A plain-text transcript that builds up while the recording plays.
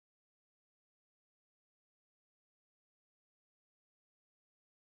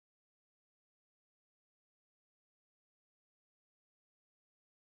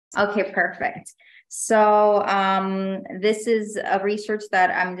Okay, perfect. So this is a research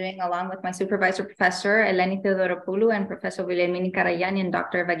that I'm doing along with my supervisor, Professor Eleni Theodoropoulou, and Professor Wilhelmini Karayani and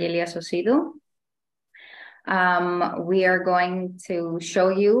Dr. Evangelia Siettou. We are going to show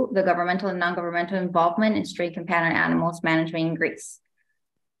you the governmental and non-governmental involvement in stray companion animals management in Greece.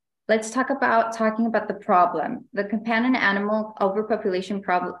 Let's talking about the problem, the companion animal overpopulation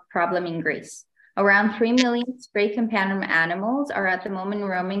problem in Greece. Around 3 million stray companion animals are at the moment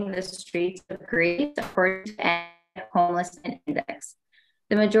roaming the streets of Greece, according to the Homelessness Index.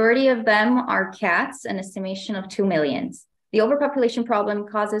 The majority of them are cats, an estimation of 2 million. The overpopulation problem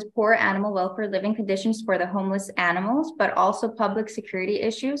causes poor animal welfare living conditions for the homeless animals, but also public security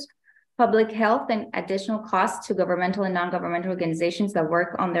issues, public health, and additional costs to governmental and non-governmental organizations that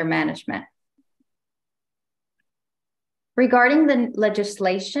work on their management. Regarding the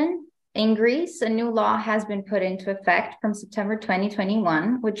legislation, in Greece, a new law has been put into effect from September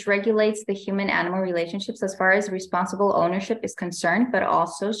 2021, which regulates the human-animal relationships as far as responsible ownership is concerned, but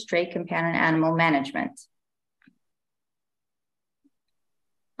also stray companion animal management.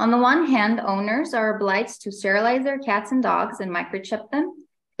 On the one hand, owners are obliged to sterilize their cats and dogs and microchip them.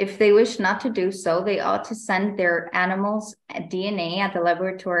 If they wish not to do so, they ought to send their animals' DNA at the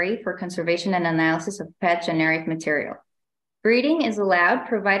laboratory for conservation and analysis of pet genetic material. Breeding is allowed,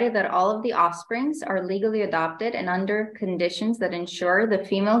 provided that all of the offsprings are legally adopted and under conditions that ensure the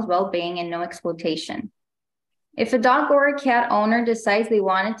female's well-being and no exploitation. If a dog or a cat owner decides they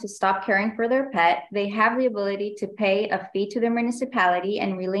wanted to stop caring for their pet, they have the ability to pay a fee to the municipality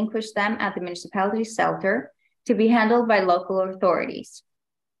and relinquish them at the municipality shelter to be handled by local authorities.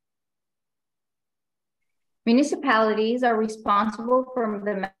 Municipalities are responsible for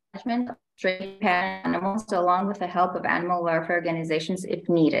the management of stray companion animals along with the help of animal welfare organizations if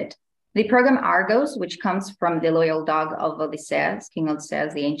needed. The program Argos, which comes from the loyal dog of Odysseus, King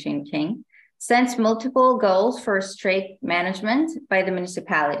Odysseus, the ancient king, sets multiple goals for stray management by the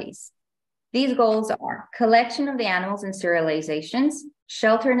municipalities. These goals are collection of the animals and sterilizations,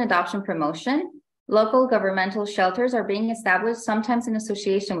 shelter and adoption promotion. Local governmental shelters are being established, sometimes in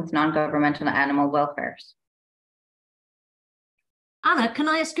association with non-governmental animal welfares. Anna, can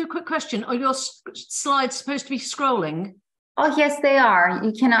I ask you a quick question? Are your slides supposed to be scrolling? Oh, yes, they are.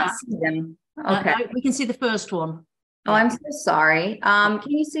 You cannot see them. Okay. We can see the first one. Oh, I'm so sorry. Can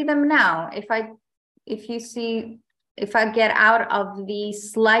you see them now? If I get out of the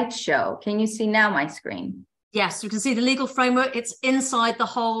slideshow, can you see now my screen? Yes, we can see the legal framework. It's inside the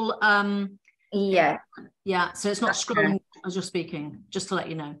whole. Yeah. Yeah, so it's not scrolling as you're speaking, just to let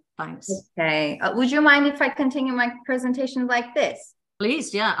you know. Thanks. Okay. Would you mind if I continue my presentation like this?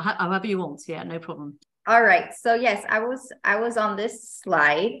 Please, yeah, however you want. Yeah, no problem. All right. So yes, I was on this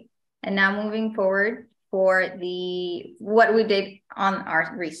slide, and now moving forward for what we did on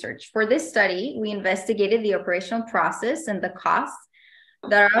our research. For this study, we investigated the operational process and the costs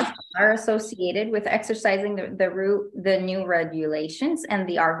that are associated with exercising the new regulations and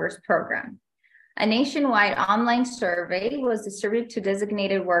the Argos program. A nationwide online survey was distributed to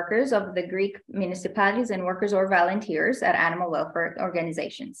designated workers of the Greek municipalities and workers or volunteers at animal welfare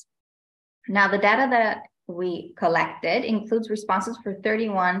organizations. Now, the data that we collected includes responses for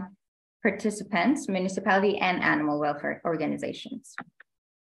 31 participants, municipality and animal welfare organizations.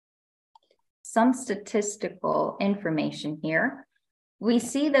 Some statistical information here. We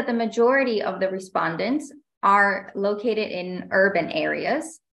see that the majority of the respondents are located in urban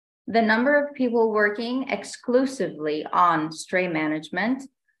areas. The number of people working exclusively on stray management,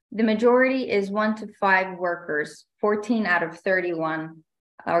 the majority is 1 to 5 workers. 14 out of 31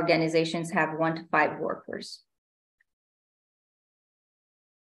 organizations have 1 to 5 workers.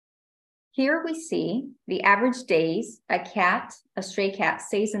 Here we see the average days a stray cat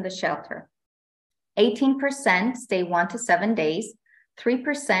stays in the shelter. 18% stay 1 to 7 days,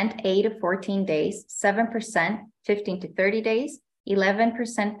 3% 8 to 14 days, 7% 15 to 30 days,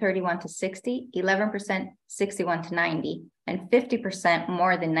 11% 31 to 60, 11% 61 to 90, and 50%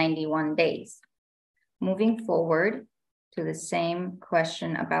 more than 91 days. Moving forward to the same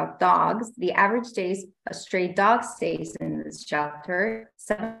question about dogs, the average days a stray dog stays in the shelter,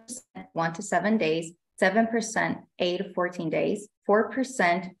 7% 1 to 7 days, 7% 8 to 14 days,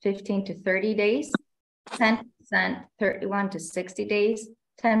 4% 15 to 30 days, 10% 31 to 60 days,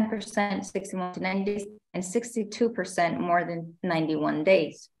 10% 61 to 90 days, and 62% more than 91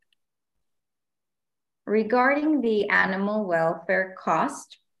 days. Regarding the animal welfare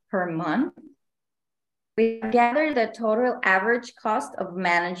cost per month, we gathered the total average cost of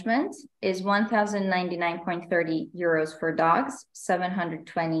management is 1,099.30 euros for dogs,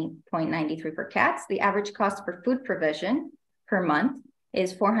 720.93 for cats. The average cost for food provision per month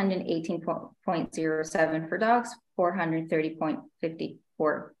is 418.07 for dogs, 430.54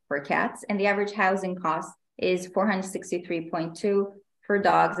 for cats, and the average housing cost is 463.2 for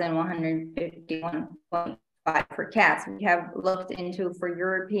dogs and 151.5 for cats. We have looked into for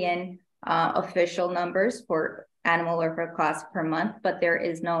European official numbers for animal welfare costs per month, but there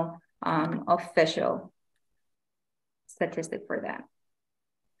is no official statistic for that.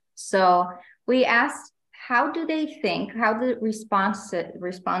 So we asked, how do the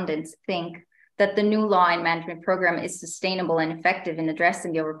respondents think that the new law and management program is sustainable and effective in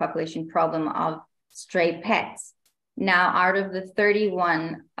addressing the overpopulation problem of stray pets? Now, out of the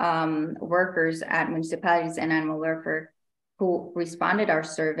 31 workers at municipalities and animal welfare who responded our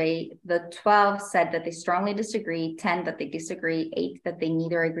survey, the 12 said that they strongly disagree, 10 that they disagree, 8 that they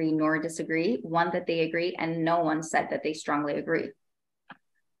neither agree nor disagree, 1 that they agree, and no one said that they strongly agree.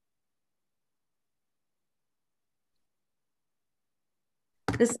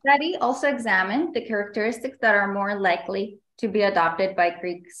 The study also examined the characteristics that are more likely to be adopted by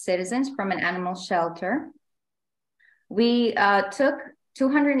Greek citizens from an animal shelter. We took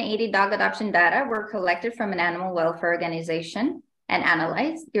 280 dog adoption data were collected from an animal welfare organization and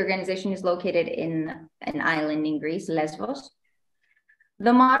analyzed. The organization is located in an island in Greece, Lesbos.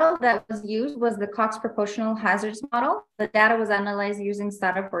 The model that was used was the Cox proportional hazards model. The data was analyzed using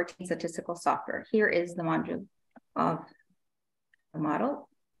Stata 14 statistical software. Here is the module of the model.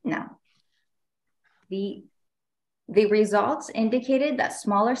 Now, the results indicated that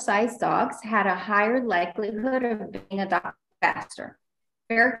smaller sized dogs had a higher likelihood of being adopted faster.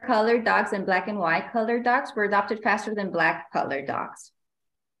 Fair colored dogs and black and white colored dogs were adopted faster than black colored dogs.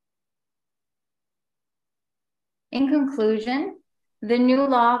 In conclusion, the new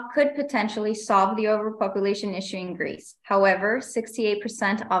law could potentially solve the overpopulation issue in Greece. However,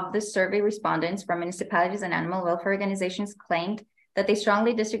 68% of the survey respondents from municipalities and animal welfare organizations claimed that they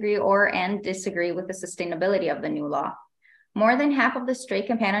strongly disagree disagree with the sustainability of the new law. More than half of the stray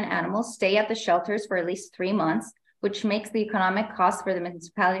companion animals stay at the shelters for at least 3 months, which makes the economic cost for the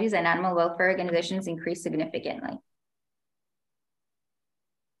municipalities and animal welfare organizations increase significantly.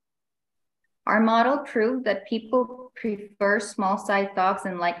 Our model proved that people prefer small-sized dogs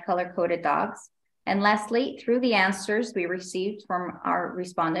and light color-coded dogs. And lastly, through the answers we received from our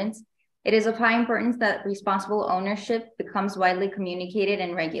respondents, it is of high importance that responsible ownership becomes widely communicated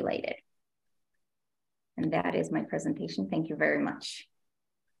and regulated. And that is my presentation. Thank you very much.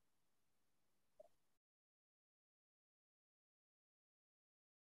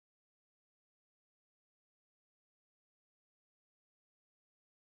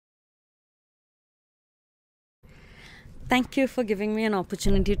 Thank you for giving me an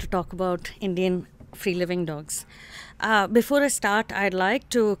opportunity to talk about Indian free-living dogs. Before I start, I'd like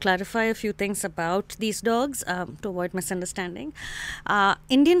to clarify a few things about these dogs to avoid misunderstanding.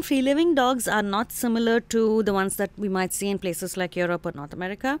 Indian free-living dogs are not similar to the ones that we might see in places like Europe or North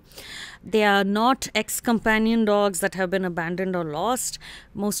America. They are not ex-companion dogs that have been abandoned or lost.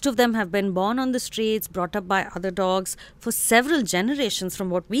 Most of them have been born on the streets, brought up by other dogs for several generations from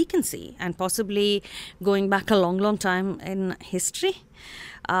what we can see, and possibly going back a long, long time in history.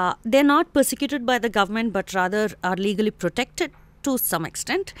 They're not persecuted by the government, but rather are legally protected to some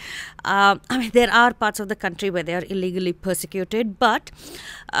extent. There are parts of the country where they are illegally persecuted, but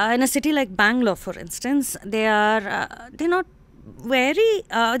in a city like Bangalore, for instance, they're not very,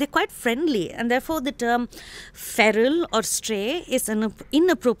 they're quite friendly, and therefore the term feral or stray is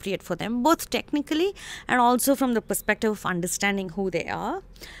inappropriate for them, both technically and also from the perspective of understanding who they are.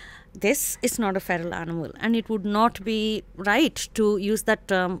 This is not a feral animal, and it would not be right to use that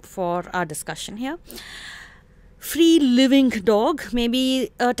term for our discussion here. Free living dog may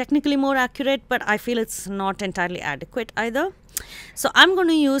be technically more accurate, but I feel it's not entirely adequate either. So I'm going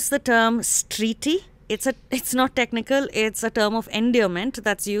to use the term streety. It's not technical, it's a term of endearment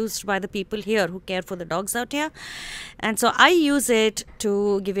that's used by the people here who care for the dogs out here. And so I use it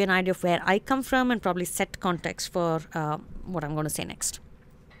to give you an idea of where I come from and probably set context for what I'm going to say next.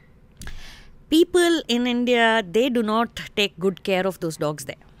 People in India, they do not take good care of those dogs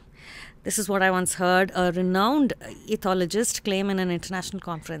there. This is what I once heard a renowned ethologist claim in an international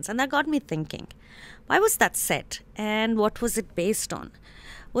conference, and that got me thinking. Why was that said, and what was it based on?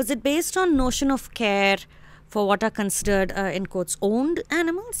 Was it based on notion of care for what are considered, in quotes, owned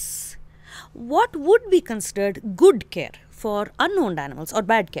animals? What would be considered good care for unowned animals or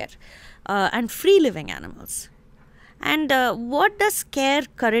bad care and free-living animals? And what does care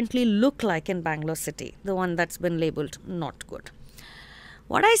currently look like in Bangalore city, the one that's been labeled not good?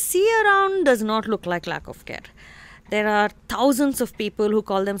 What I see around does not look like lack of care. There are thousands of people who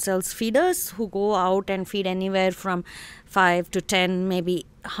call themselves feeders, who go out and feed anywhere from 5 to 10, maybe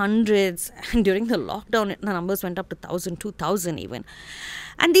hundreds. And during the lockdown, the numbers went up to 1,000, 2,000 even.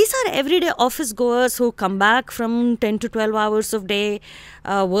 And these are everyday office goers who come back from 10 to 12 hours of day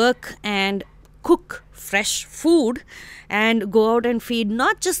work and cook fresh food and go out and feed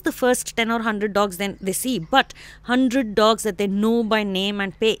not just the first 10 or 100 dogs then they see, but 100 dogs that they know by name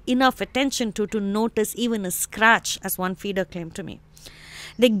and pay enough attention to notice even a scratch, as one feeder claimed to me.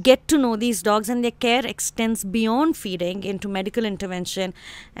 They get to know these dogs, and their care extends beyond feeding into medical intervention,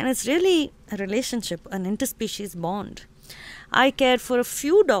 and it's really a relationship, an interspecies bond. I care for a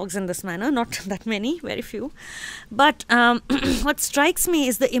few dogs in this manner, not that many, very few. But what strikes me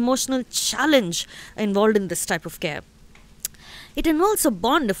is the emotional challenge involved in this type of care. It involves a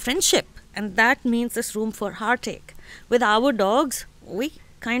bond, a friendship, and that means there's room for heartache. With our dogs, we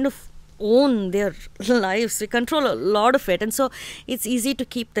kind of own their lives. We control a lot of it, and so it's easy to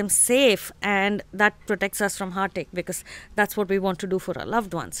keep them safe, and that protects us from heartache, because that's what we want to do for our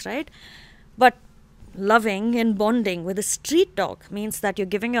loved ones, right? But loving and bonding with a street dog means that you're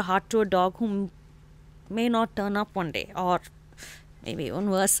giving your heart to a dog who may not turn up one day, or maybe even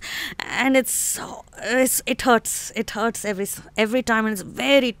worse, and it hurts every time, and it's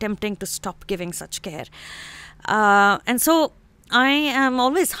very tempting to stop giving such care. And so I am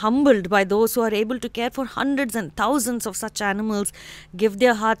always humbled by those who are able to care for hundreds and thousands of such animals, give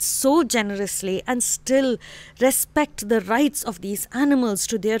their hearts so generously, and still respect the rights of these animals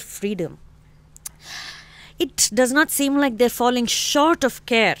to their freedom. It does not seem like they're falling short of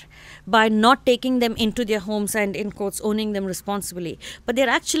care by not taking them into their homes and, in quotes, owning them responsibly. But they're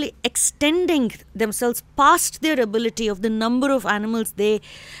actually extending themselves past their ability of the number of animals they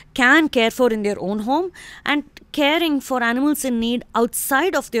can care for in their own home, and caring for animals in need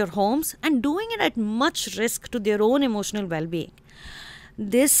outside of their homes, and doing it at much risk to their own emotional well-being.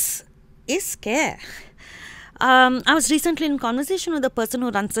 This is care. I was recently in conversation with a person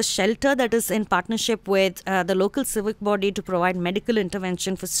who runs a shelter that is in partnership with the local civic body to provide medical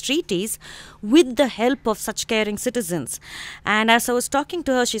intervention for streeties with the help of such caring citizens. And as I was talking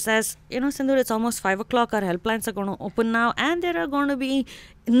to her, she says, Sindhoor, it's almost 5 o'clock. Our helplines are going to open now, and there are going to be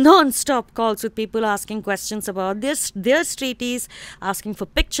non-stop calls with people asking questions about their streeties, asking for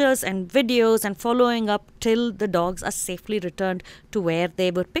pictures and videos, and following up till the dogs are safely returned to where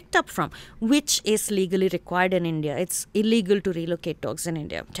they were picked up from, which is legally required in India. It's illegal to relocate dogs in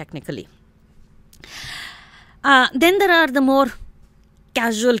India, technically. Then there are the more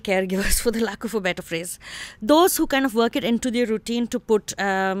casual caregivers, for the lack of a better phrase. Those who kind of work it into their routine to put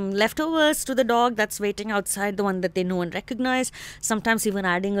leftovers to the dog that's waiting outside, the one that they know and recognize, sometimes even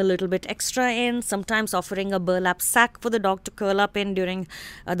adding a little bit extra in, sometimes offering a burlap sack for the dog to curl up in during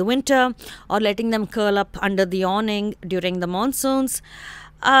the winter, or letting them curl up under the awning during the monsoons.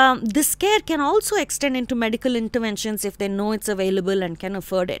 This care can also extend into medical interventions if they know it's available and can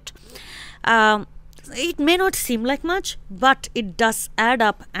afford it. It may not seem like much, but it does add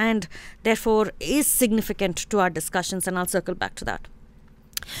up, and therefore is significant to our discussions, and I'll circle back to that.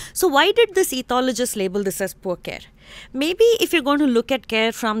 So why did this ethologist label this as poor care? Maybe if you're going to look at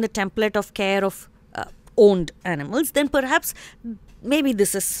care from the template of care of owned animals, then perhaps maybe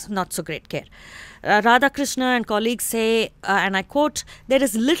this is not so great care. Radhakrishna and colleagues say, and I quote, there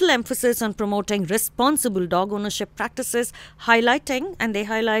is little emphasis on promoting responsible dog ownership practices, highlighting, and they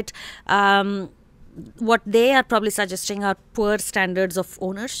highlight what they are probably suggesting are poor standards of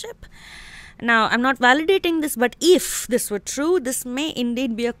ownership. Now, I'm not validating this, but if this were true, this may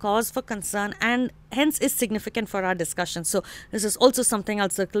indeed be a cause for concern, and hence is significant for our discussion. So this is also something I'll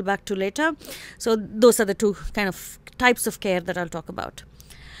circle back to later. So those are the two kind of types of care that I'll talk about.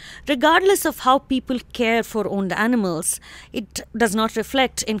 Regardless of how people care for owned animals, it does not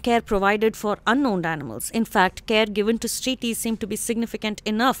reflect in care provided for unowned animals. In fact, care given to streeties seem to be significant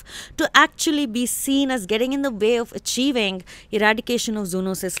enough to actually be seen as getting in the way of achieving eradication of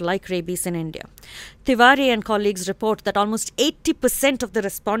zoonosis like rabies in India. Tiwari and colleagues report that almost 80% of the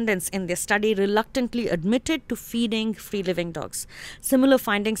respondents in their study reluctantly admitted to feeding free-living dogs. Similar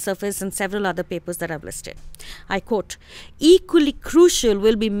findings surface in several other papers that I've listed. I quote, equally crucial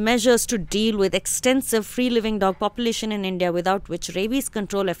will be measures to deal with extensive free-living dog population in India, without which rabies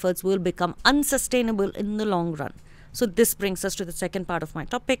control efforts will become unsustainable in the long run. So this brings us to the second part of my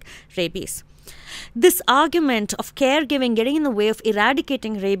topic, rabies. This argument of caregiving getting in the way of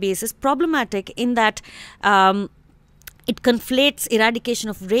eradicating rabies is problematic in that it conflates eradication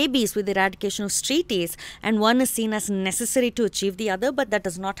of rabies with eradication of streeties, and one is seen as necessary to achieve the other, but that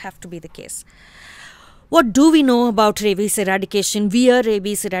does not have to be the case. What do we know about rabies eradication via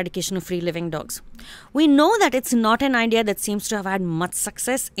rabies eradication of free-living dogs? We know that it's not an idea that seems to have had much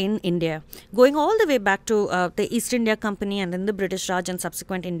success in India, going all the way back to the East India Company and then the British Raj and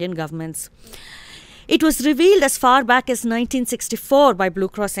subsequent Indian governments. It was revealed as far back as 1964 by Blue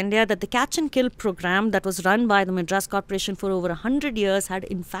Cross India that the catch and kill program that was run by the Madras Corporation for over 100 years had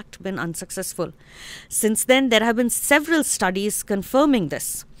in fact been unsuccessful. Since then, there have been several studies confirming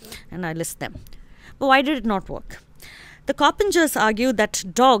this, and I list them. But why did it not work? The Coppingers argue that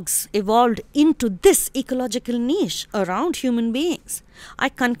dogs evolved into this ecological niche around human beings. I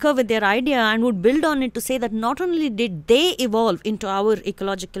concur with their idea and would build on it to say that not only did they evolve into our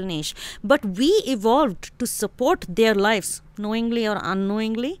ecological niche, but we evolved to support their lives, knowingly or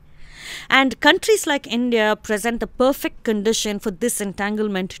unknowingly. And countries like India present the perfect condition for this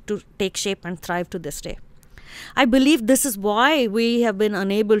entanglement to take shape and thrive to this day. I believe this is why we have been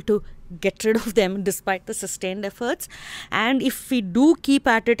unable to get rid of them despite the sustained efforts. And if we do keep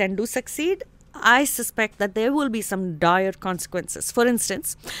at it and do succeed, I suspect that there will be some dire consequences. For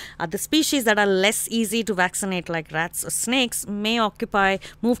instance, the species that are less easy to vaccinate, like rats or snakes, may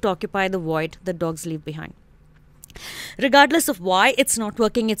move to occupy the void that dogs leave behind. Regardless of why it's not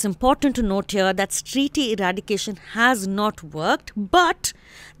working, it's important to note here that treaty eradication has not worked, but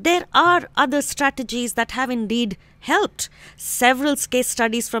there are other strategies that have indeed helped. Several case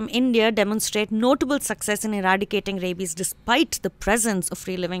studies from India demonstrate notable success in eradicating rabies despite the presence of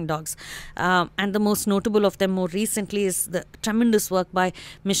free-living dogs. And the most notable of them more recently is the tremendous work by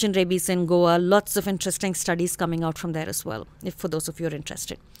Mission Rabies in Goa. Lots of interesting studies coming out from there as well, if for those of you are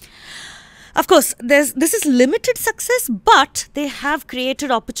interested. Of course, this is limited success, but they have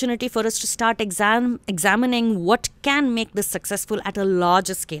created opportunity for us to start examining what can make this successful at a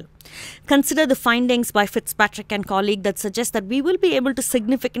larger scale. Consider the findings by Fitzpatrick and colleague that suggest that we will be able to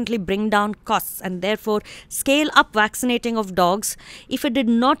significantly bring down costs and therefore scale up vaccinating of dogs if it did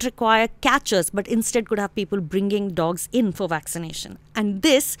not require catchers, but instead could have people bringing dogs in for vaccination. And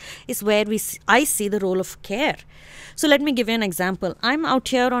this is where I see the role of care. So let me give you an example. I'm out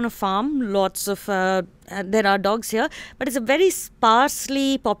here on a farm, lots of there are dogs here, but it's a very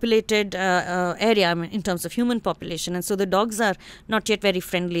sparsely populated area in terms of human population, and so the dogs are not yet very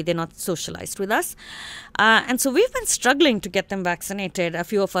friendly. They're not socialized with us, and so we've been struggling to get them vaccinated, a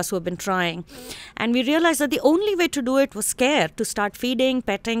few of us who have been trying, and we realized that the only way to do it was care, to start feeding,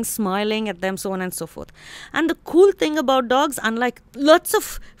 petting, smiling at them, so on and so forth. And the cool thing about dogs, unlike lots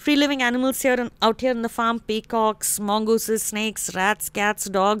of free-living animals here out here in the farm, peacocks, mongooses, snakes, rats, cats,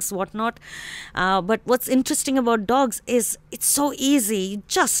 dogs, whatnot, but what's interesting about dogs is it's so easy. You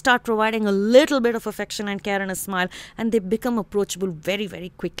just start providing a little bit of affection and care and a smile, and they become approachable very, very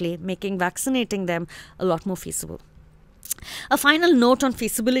quickly, making vaccinating them a lot more feasible. A final note on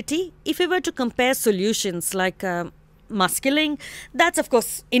feasibility: if we were to compare solutions like musculing, that's of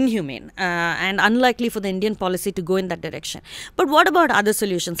course inhumane and unlikely for the Indian policy to go in that direction. But what about other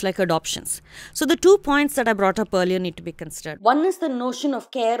solutions like adoptions? So the 2 points that I brought up earlier need to be considered. One is the notion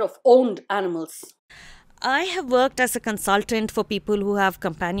of care of owned animals. I have worked as a consultant for people who have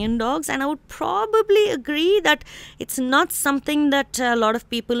companion dogs, and I would probably agree that it's not something that a lot of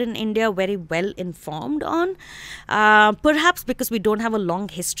people in India are very well informed on. Perhaps because we don't have a long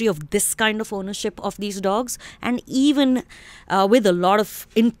history of this kind of ownership of these dogs, and even with a lot of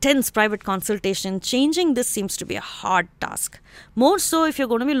intense private consultation, changing this seems to be a hard task. More so if you're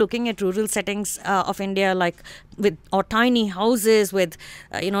going to be looking at rural settings of India, like or tiny houses with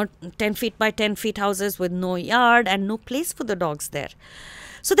 10 feet by 10 feet houses with no yard and no place for the dogs there.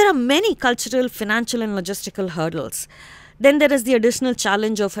 So there are many cultural, financial and logistical hurdles. Then there is the additional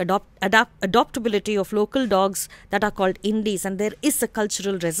challenge of adoptability of local dogs that are called indies, and there is a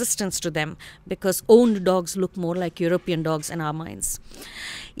cultural resistance to them because owned dogs look more like European dogs in our minds.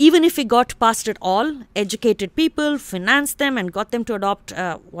 Even if we got past it all, educated people, financed them and got them to adopt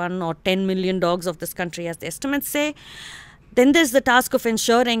 1 or 10 million dogs of this country, as the estimates say, then there's the task of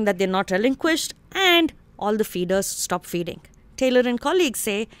ensuring that they're not relinquished and all the feeders stop feeding. Taylor and colleagues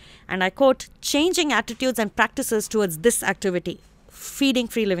say, and I quote, changing attitudes and practices towards this activity, feeding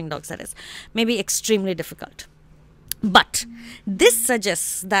free-living dogs that is, may be extremely difficult. But this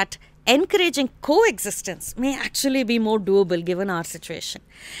suggests that encouraging coexistence may actually be more doable given our situation.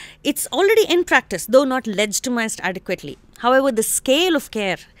 It's already in practice, though not legitimized adequately. However, the scale of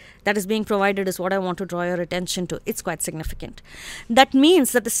care that is being provided is what I want to draw your attention to. It's quite significant. That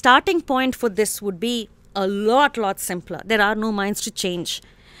means that the starting point for this would be a lot simpler. There are no minds to change.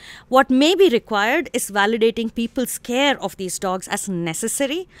 What may be required is validating people's care of these dogs as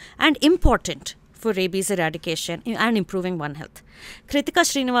necessary and important for rabies eradication and improving One Health. Kritika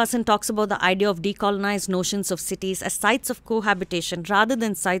Srinivasan talks about the idea of decolonized notions of cities as sites of cohabitation rather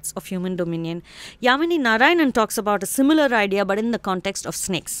than sites of human dominion. Yamini Narayanan talks about a similar idea but in the context of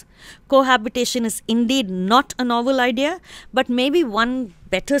snakes. Cohabitation is indeed not a novel idea, but maybe one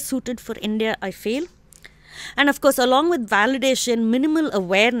better suited for India, I feel. And of course, along with validation, minimal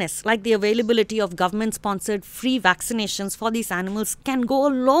awareness, like the availability of government-sponsored free vaccinations for these animals, can go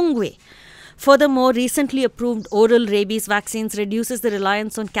a long way. Furthermore, recently approved oral rabies vaccines reduces the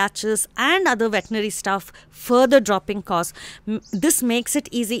reliance on catchers and other veterinary staff, further dropping costs. This makes it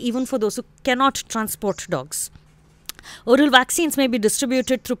easy even for those who cannot transport dogs. Oral vaccines may be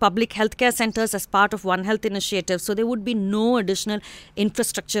distributed through public healthcare centers as part of One Health initiative, so there would be no additional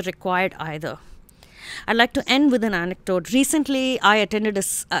infrastructure required either. I'd like to end with an anecdote. Recently, I attended a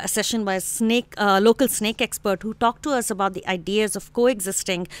session by a local snake expert who talked to us about the ideas of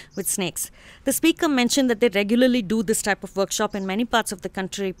coexisting with snakes. The speaker mentioned that they regularly do this type of workshop in many parts of the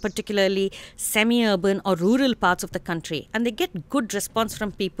country, particularly semi-urban or rural parts of the country. And they get good response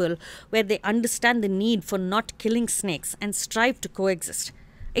from people where they understand the need for not killing snakes and strive to coexist.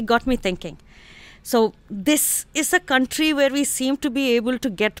 It got me thinking. So this is a country where we seem to be able to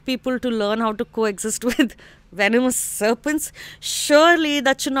get people to learn how to coexist with venomous serpents. Surely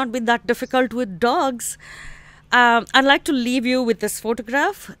that should not be that difficult with dogs. I'd like to leave you with this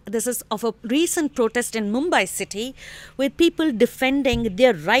photograph. This is of a recent protest in Mumbai city with people defending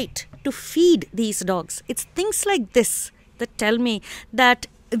their right to feed these dogs. It's things like this that tell me that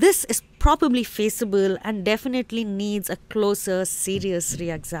this is probably feasible and definitely needs a closer, serious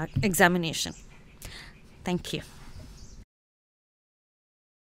examination. Thank you.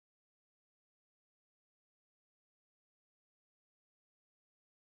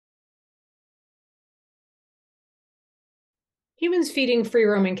 Humans feeding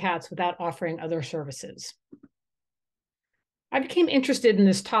free-roaming cats without offering other services. I became interested in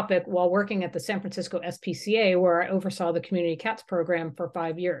this topic while working at the San Francisco SPCA, where I oversaw the Community Cats program for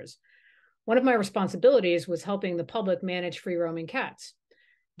 5 years. One of my responsibilities was helping the public manage free-roaming cats.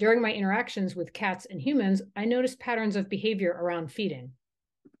 During my interactions with cats and humans, I noticed patterns of behavior around feeding.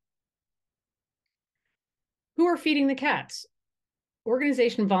 Who are feeding the cats?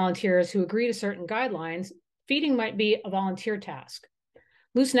 Organization volunteers who agree to certain guidelines. Feeding might be a volunteer task.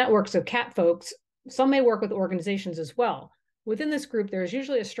 Loose networks of cat folks, some may work with organizations as well. Within this group, there is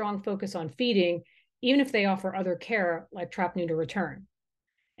usually a strong focus on feeding, even if they offer other care like trap, neuter, return.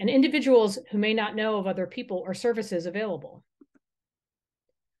 And individuals who may not know of other people or services available.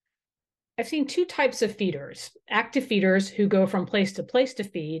 I've seen two types of feeders: active feeders who go from place to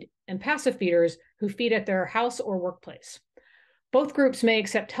feed, and passive feeders who feed at their house or workplace. Both groups may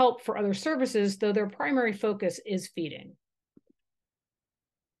accept help for other services, though their primary focus is feeding.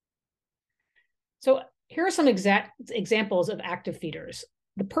 So here are some examples of active feeders.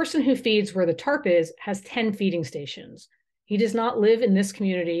 The person who feeds where the tarp is has 10 feeding stations. He does not live in this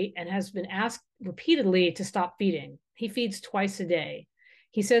community and has been asked repeatedly to stop feeding. He feeds twice a day.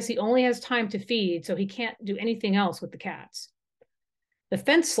 He says he only has time to feed, so he can't do anything else with the cats. The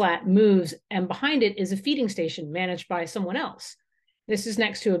fence slat moves, and behind it is a feeding station managed by someone else. This is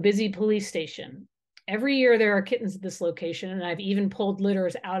next to a busy police station. Every year there are kittens at this location, and I've even pulled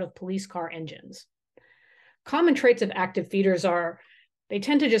litters out of police car engines. Common traits of active feeders are they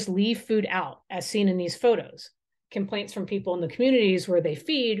tend to just leave food out, as seen in these photos. Complaints from people in the communities where they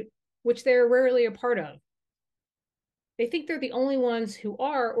feed, which they're rarely a part of. They think they're the only ones who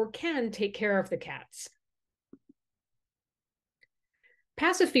are or can take care of the cats.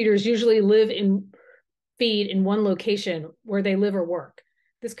 Passive feeders usually feed in one location where they live or work.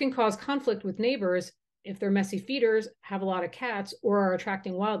 This can cause conflict with neighbors if they're messy feeders, have a lot of cats, or are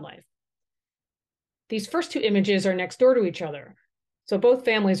attracting wildlife. These first two images are next door to each other, so both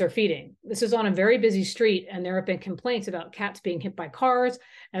families are feeding. This is on a very busy street, and there have been complaints about cats being hit by cars,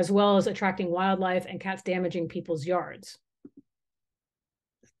 as well as attracting wildlife and cats damaging people's yards.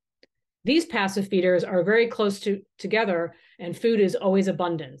 These passive feeders are very close together, and food is always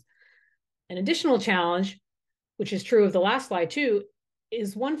abundant. An additional challenge, which is true of the last slide too,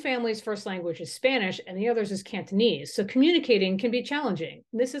 is one family's first language is Spanish and the other's is Cantonese, so communicating can be challenging.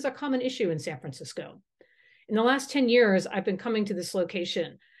 This is a common issue in San Francisco. In the last 10 years, I've been coming to this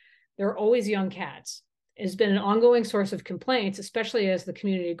location. There are always young cats. It has been an ongoing source of complaints, especially as the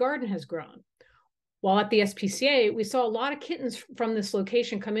community garden has grown. While at the SPCA, we saw a lot of kittens from this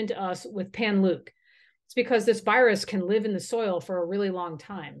location come into us with Pan-Luc. It's because this virus can live in the soil for a really long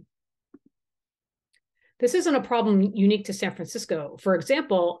time. This isn't a problem unique to San Francisco. For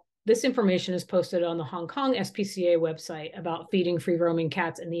example, This information is posted on the Hong Kong SPCA website about feeding free-roaming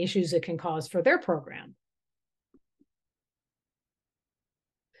cats and the issues it can cause for their program.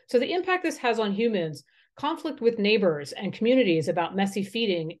 So the impact this has on humans, conflict with neighbors and communities about messy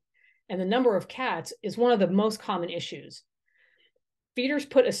feeding and the number of cats is one of the most common issues. Feeders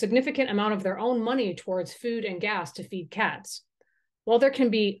put a significant amount of their own money towards food and gas to feed cats. While there can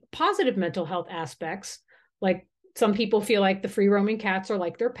be positive mental health aspects, like some people feel like the free-roaming cats are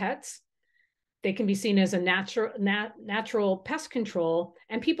like their pets, they can be seen as a natural pest control,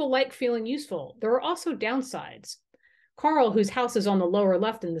 and people like feeling useful. There are also downsides. Carl, whose house is on the lower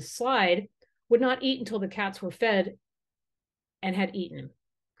left in the slide, would not eat until the cats were fed and had eaten.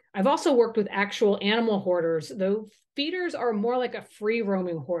 I've also worked with actual animal hoarders, though feeders are more like a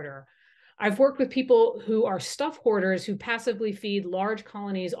free-roaming hoarder. I've worked with people who are stuff hoarders who passively feed large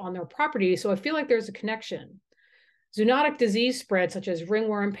colonies on their property, so I feel like there's a connection. Zoonotic disease spread, such as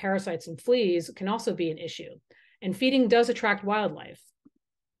ringworm, parasites, and fleas, can also be an issue, and feeding does attract wildlife.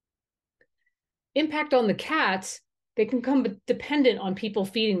 Impact on the cats, they can become dependent on people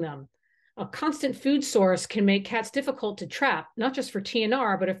feeding them. A constant food source can make cats difficult to trap, not just for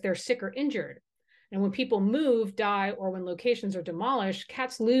TNR, but if they're sick or injured. And when people move, die, or when locations are demolished,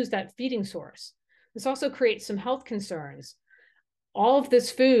 cats lose that feeding source. This also creates some health concerns. All of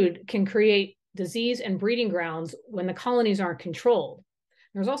this food can create disease and breeding grounds when the colonies aren't controlled.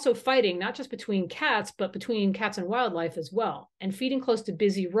 There's also fighting, not just between cats, but between cats and wildlife as well. And feeding close to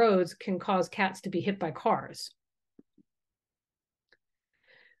busy roads can cause cats to be hit by cars.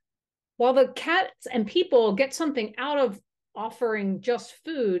 While the cats and people get something out of offering just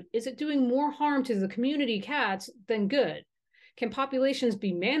food, is it doing more harm to the community cats than good? Can populations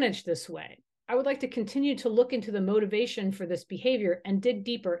be managed this way? I would like to continue to look into the motivation for this behavior and dig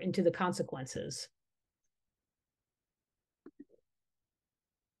deeper into the consequences.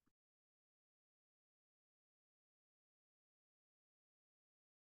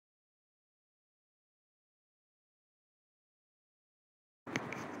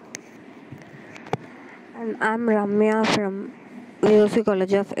 And I'm Ramya from V.O.C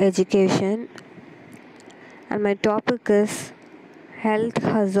College of Education, and my topic is health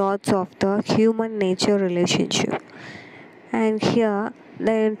hazards of the human-nature relationship. And here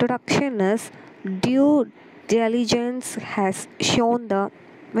the introduction is due diligence has shown the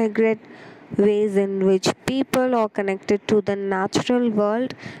myriad ways in which people are connected to the natural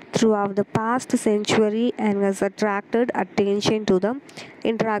world throughout the past century and has attracted attention to the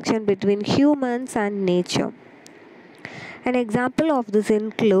interaction between humans and nature. An example of this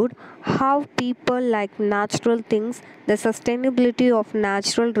include how people like natural things, the sustainability of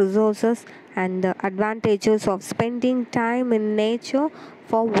natural resources, and the advantages of spending time in nature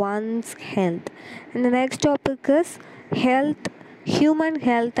for one's health. And the next topic is health, human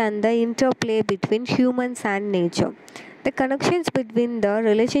health, and the interplay between humans and nature. The connections between the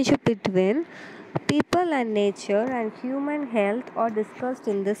relationship between people and nature and human health are discussed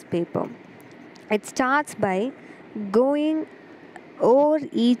in this paper. It starts by going over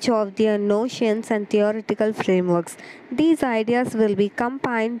each of their notions and theoretical frameworks. These ideas will be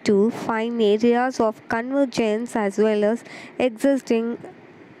combined to find areas of convergence as well as existing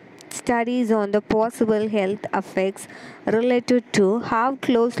studies on the possible health effects related to how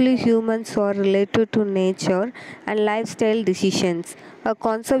closely humans are related to nature and lifestyle decisions. A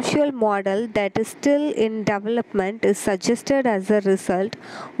conceptual model that is still in development is suggested as a result,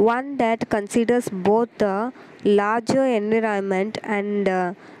 one that considers both the larger environment and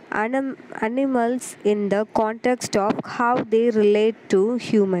animals in the context of how they relate to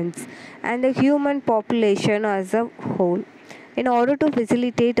humans and the human population as a whole. In order to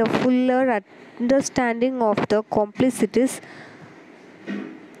facilitate a fuller understanding of the complexities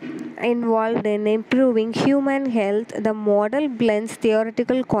involved in improving human health, the model blends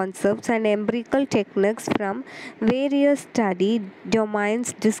theoretical concepts and empirical techniques from various study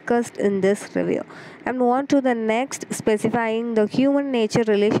domains discussed in this review. And move on to the next, specifying the human-nature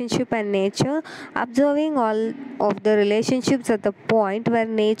relationship and nature, observing all of the relationships at the point where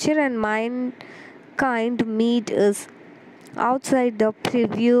nature and mankind meet is outside the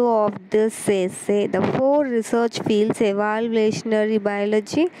preview of this essay. The four research fields, evolutionary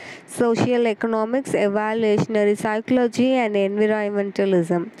biology, social economics, evolutionary psychology, and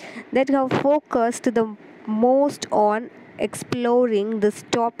environmentalism, that have focused the most on exploring this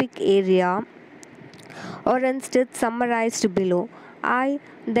topic area are instead summarized below. I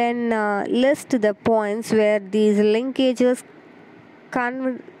then list the points where these linkages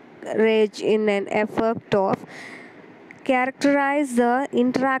converge in an effort of characterize the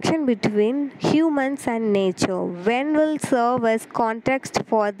interaction between humans and nature. When will serve as context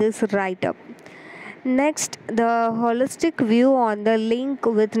for this write-up. Next, the holistic view on the link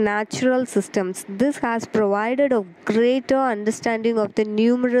with natural systems. This has provided a greater understanding of the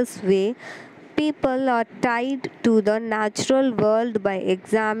numerous way people are tied to the natural world by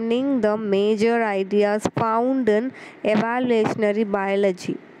examining the major ideas found in evolutionary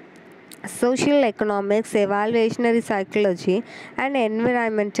biology, social economics, evolutionary psychology, and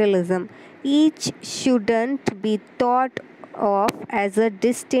environmentalism. Each shouldn't be thought of as a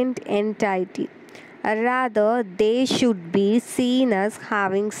distinct entity. Rather, they should be seen as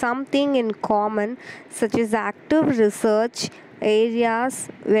having something in common, such as active research areas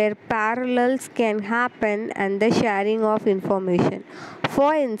where parallels can happen and the sharing of information.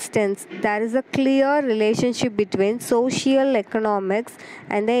 For instance, there is a clear relationship between social economics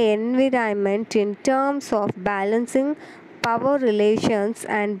and the environment in terms of balancing power relations,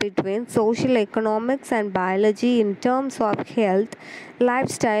 and between social economics and biology in terms of health,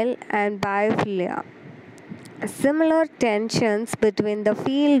 lifestyle, and biophilia. Similar tensions between the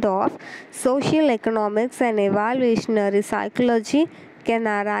field of social economics and evolutionary psychology can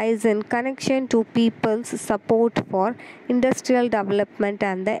arise in connection to people's support for industrial development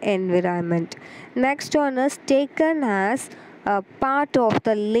and the environment. Next one is taken as a part of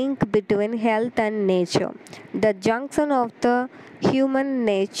the link between health and nature. The junction of the human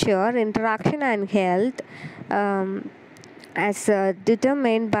nature interaction and health, as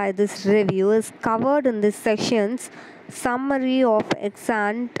determined by this review, is covered in this section's summary of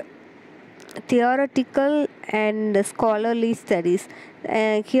extant theoretical and scholarly studies.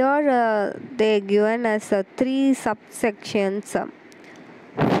 Here they are given as three subsections.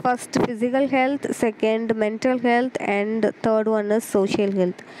 First, physical health, second, mental health, and third one is social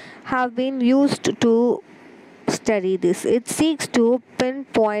health, have been used to study this. It seeks to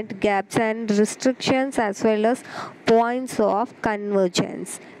pinpoint gaps and restrictions as well as points of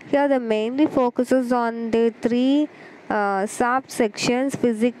convergence. Here, the mainly focuses on the three subsections: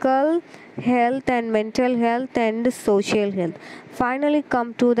 physical health and mental health and social health. Finally,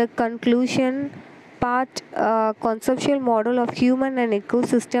 come to the conclusion part. Conceptual model of human and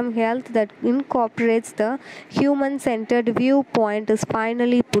ecosystem health that incorporates the human-centered viewpoint is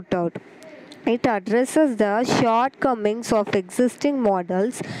finally put out. It addresses the shortcomings of existing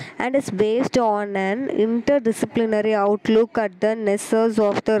models and is based on an interdisciplinary outlook at the necessity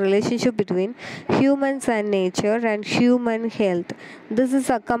of the relationship between humans and nature and human health. This is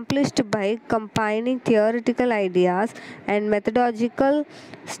accomplished by combining theoretical ideas and methodological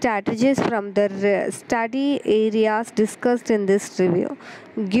strategies from the study areas discussed in this review,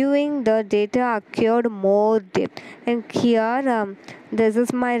 giving the data acquired more depth. And here, this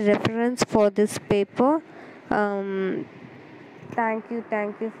is my reference for this paper. Thank you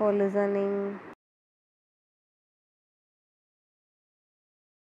for listening.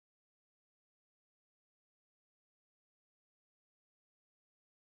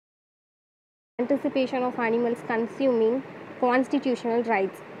 Anticipation of animals consuming constitutional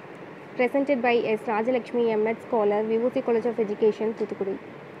rights. Presented by S. Rajalakshmi, M.Ed scholar, V.O.C College of Education, Thuthukudi.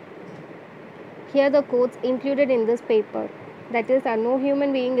 Here the quotes included in this paper. That is, no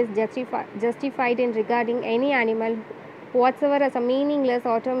human being is justified in regarding any animal whatsoever as a meaningless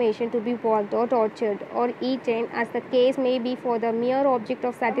automation to be walked or tortured or eaten, as the case may be, for the mere object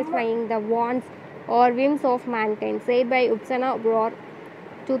of satisfying the wants or whims of mankind, said by Upsana Bror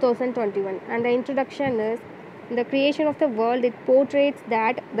 2021. And the introduction is, in the creation of the world, it portrays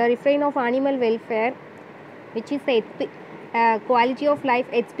that the refrain of animal welfare, which is the quality of life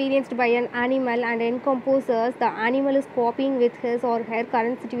experienced by an animal, and encompasses the animal is coping with his or her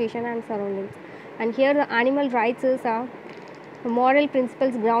current situation and surroundings. And here the animal rights is moral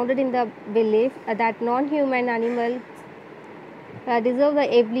principles grounded in the belief that non-human animals deserve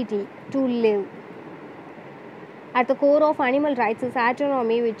the ability to live. At the core of animal rights is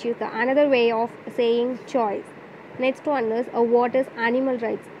autonomy, which is another way of saying choice. Next one is what is animal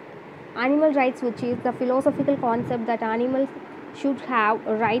rights? Animal rights, which is the philosophical concept that animals should have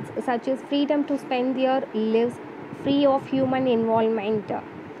rights such as freedom to spend their lives free of human involvement.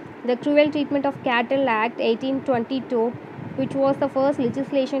 The Cruel Treatment of Cattle Act 1822, which was the first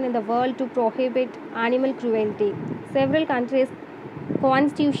legislation in the world to prohibit animal cruelty. Several countries'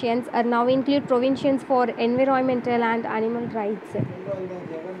 constitutions are now include provisions for environmental and animal rights.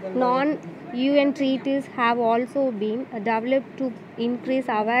 Non-UN treaties have also been developed to increase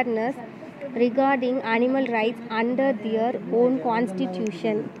awareness regarding animal rights under their own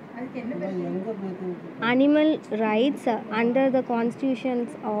constitution. Animal rights under the constitutions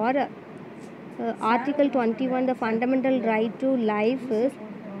are Article 21, the fundamental right to life is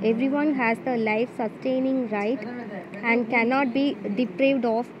everyone has the life sustaining right and cannot be deprived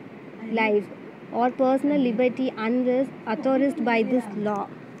of life or personal liberty unless authorized by this law.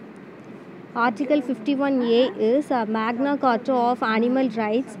 Article 51A is a Magna Carta of animal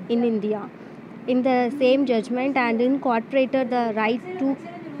rights in India. In the same judgment and incorporated the right to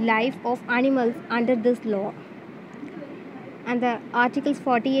life of animals under this law. And the Articles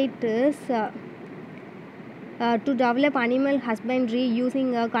 48 is to develop animal husbandry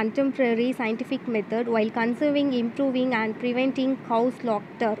using a contemporary scientific method while conserving, improving and preventing cow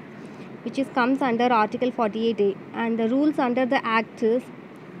slaughter, which comes under Article 48A. And the rules under the Act is,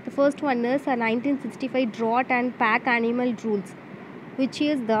 the first one is a 1965 drought and pack animal rules, which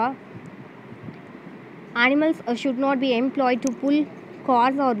is the animals should not be employed to pull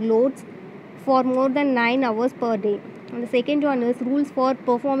cars or loads for more than 9 hours per day. And the second one is rules for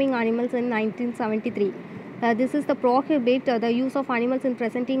performing animals in 1973. This is the prohibit the use of animals in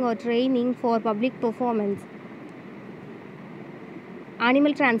presenting or training for public performance.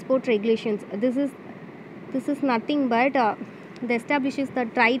 Animal transport regulations. This is nothing but the establishes the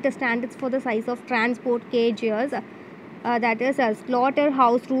right standards for the size of transport cages. That is a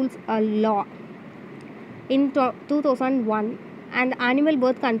slaughterhouse rules law in 2001. And animal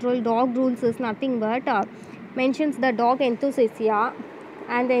birth control dog rules is nothing but mentions the dog enthusiast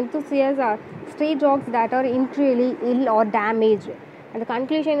and the enthusiasts are stray dogs that are incurably ill or damaged. And the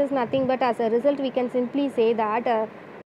conclusion is nothing but as a result we can simply say that